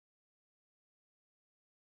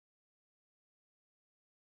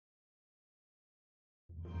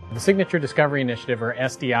The Signature Discovery Initiative, or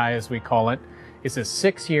SDI as we call it, is a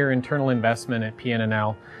 6-year internal investment at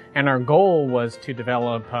PNNL, and our goal was to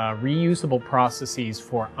develop reusable processes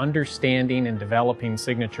for understanding and developing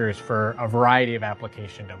signatures for a variety of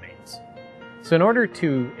application domains. So in order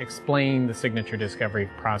to explain the signature discovery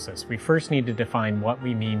process, we first need to define what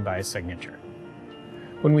we mean by a signature.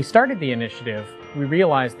 When we started the initiative, we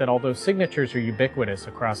realized that although signatures are ubiquitous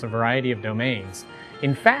across a variety of domains,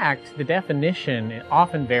 in fact, the definition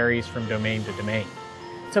often varies from domain to domain.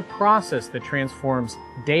 It's a process that transforms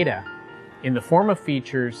data in the form of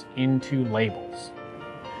features into labels.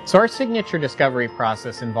 So our signature discovery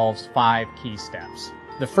process involves 5 key steps.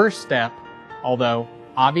 The first step, although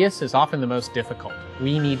obvious, is often the most difficult.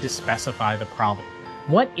 We need to specify the problem.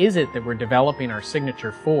 What is it that we're developing our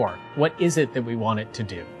signature for? What is it that we want it to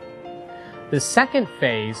do? The second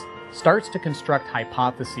phase starts to construct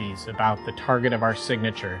hypotheses about the target of our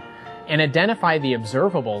signature and identify the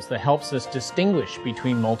observables that helps us distinguish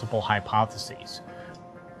between multiple hypotheses.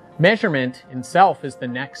 Measurement itself is the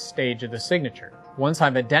next stage of the signature. Once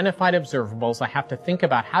I've identified observables, I have to think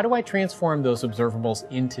about how do I transform those observables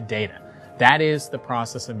into data. That is the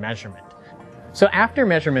process of measurement. So after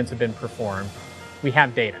measurements have been performed, we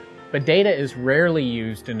have data. But data is rarely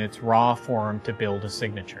used in its raw form to build a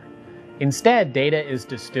signature. Instead, data is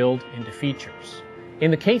distilled into features.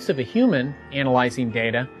 In the case of a human analyzing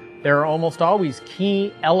data, there are almost always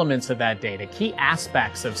key elements of that data, key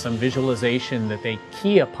aspects of some visualization that they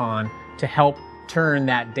key upon to help turn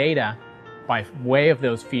that data by way of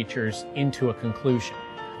those features into a conclusion.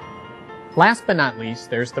 Last but not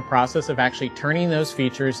least, there's the process of actually turning those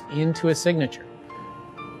features into a signature.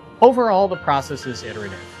 Overall, the process is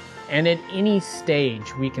iterative, and at any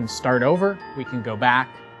stage we can start over, we can go back,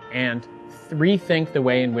 and rethink the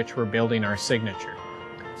way in which we're building our signature.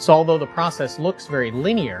 So although the process looks very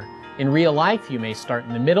linear, in real life you may start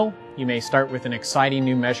in the middle, you may start with an exciting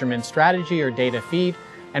new measurement strategy or data feed,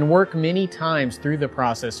 and work many times through the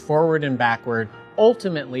process forward and backward,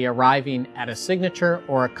 ultimately arriving at a signature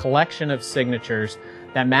or a collection of signatures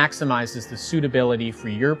that maximizes the suitability for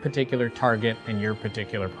your particular target and your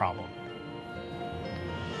particular problem.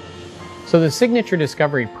 So the signature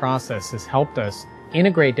discovery process has helped us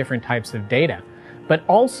integrate different types of data, but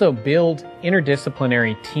also build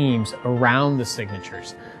interdisciplinary teams around the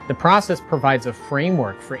signatures. The process provides a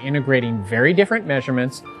framework for integrating very different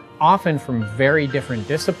measurements, often from very different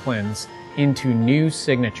disciplines, into new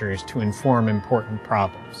signatures to inform important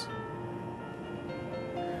problems.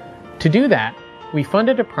 To do that, we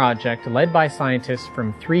funded a project led by scientists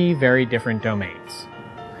from 3 very different domains.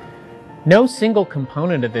 No single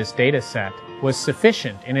component of this data set was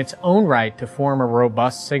sufficient in its own right to form a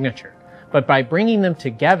robust signature, but by bringing them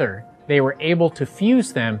together, they were able to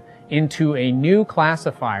fuse them into a new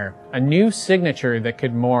classifier, a new signature that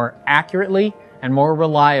could more accurately and more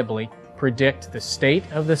reliably predict the state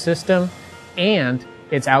of the system and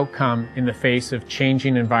its outcome in the face of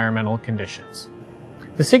changing environmental conditions.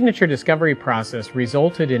 The signature discovery process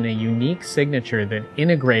resulted in a unique signature that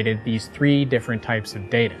integrated these 3 different types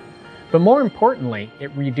of data. But more importantly,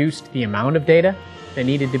 it reduced the amount of data that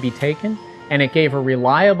needed to be taken, and it gave a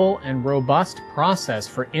reliable and robust process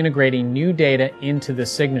for integrating new data into the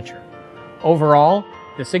signature. Overall,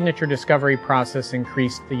 the signature discovery process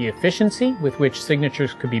increased the efficiency with which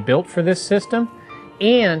signatures could be built for this system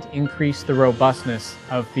and increased the robustness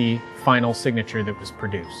of the final signature that was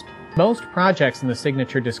produced. Most projects in the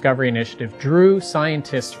Signature Discovery Initiative drew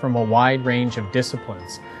scientists from a wide range of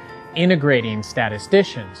disciplines, integrating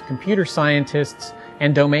statisticians, computer scientists,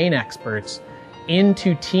 and domain experts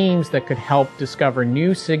into teams that could help discover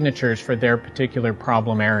new signatures for their particular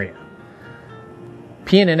problem area.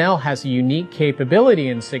 PNNL has a unique capability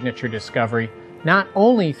in signature discovery, not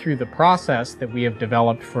only through the process that we have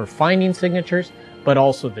developed for finding signatures, but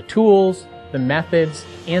also the tools, the methods,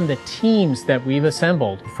 and the teams that we've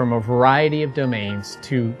assembled from a variety of domains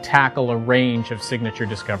to tackle a range of signature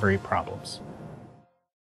discovery problems.